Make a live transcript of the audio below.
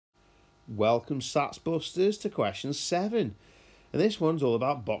Welcome Stats Busters to question 7. And this one's all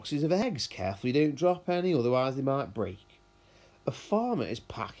about boxes of eggs. Carefully don't drop any, otherwise they might break. A farmer is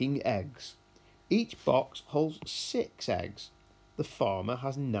packing eggs. Each box holds 6 eggs. The farmer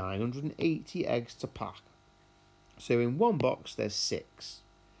has 980 eggs to pack. So in one box there's 6.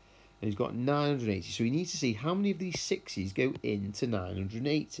 And he's got 980. So we need to see how many of these 6s go into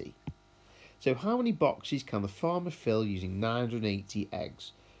 980. So how many boxes can the farmer fill using 980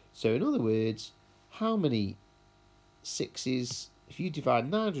 eggs? So in other words, how many 6s, if you divide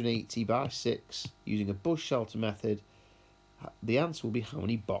 980 by 6 using a bush shelter method, the answer will be how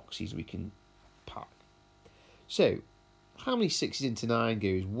many boxes we can pack. So how many 6s into 9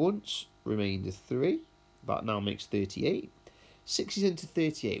 goes once, remainder 3, that now makes 38. 6s into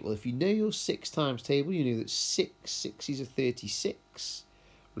 38, well if you know your 6 times table, you know that 6 6s are 36,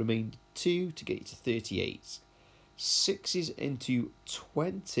 remainder 2 to get you to 38. 6s into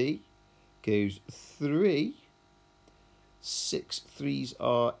 20 goes 3. 6 3s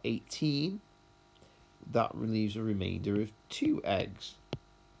are 18. That leaves a remainder of 2 eggs.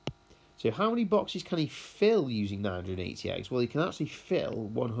 So how many boxes can he fill using 980 eggs? Well, he can actually fill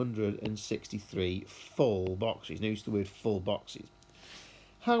 163 full boxes. Notice the word full boxes.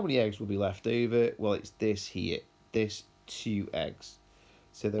 How many eggs will be left over? Well, it's this here, this 2 eggs.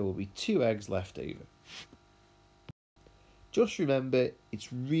 So there will be 2 eggs left over. Just remember,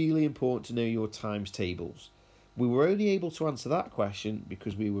 it's really important to know your times tables. We were only able to answer that question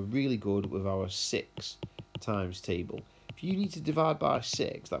because we were really good with our 6 times table. If you need to divide by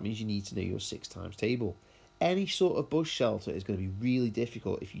 6, that means you need to know your 6 times table. Any sort of bush shelter is going to be really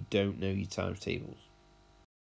difficult if you don't know your times tables.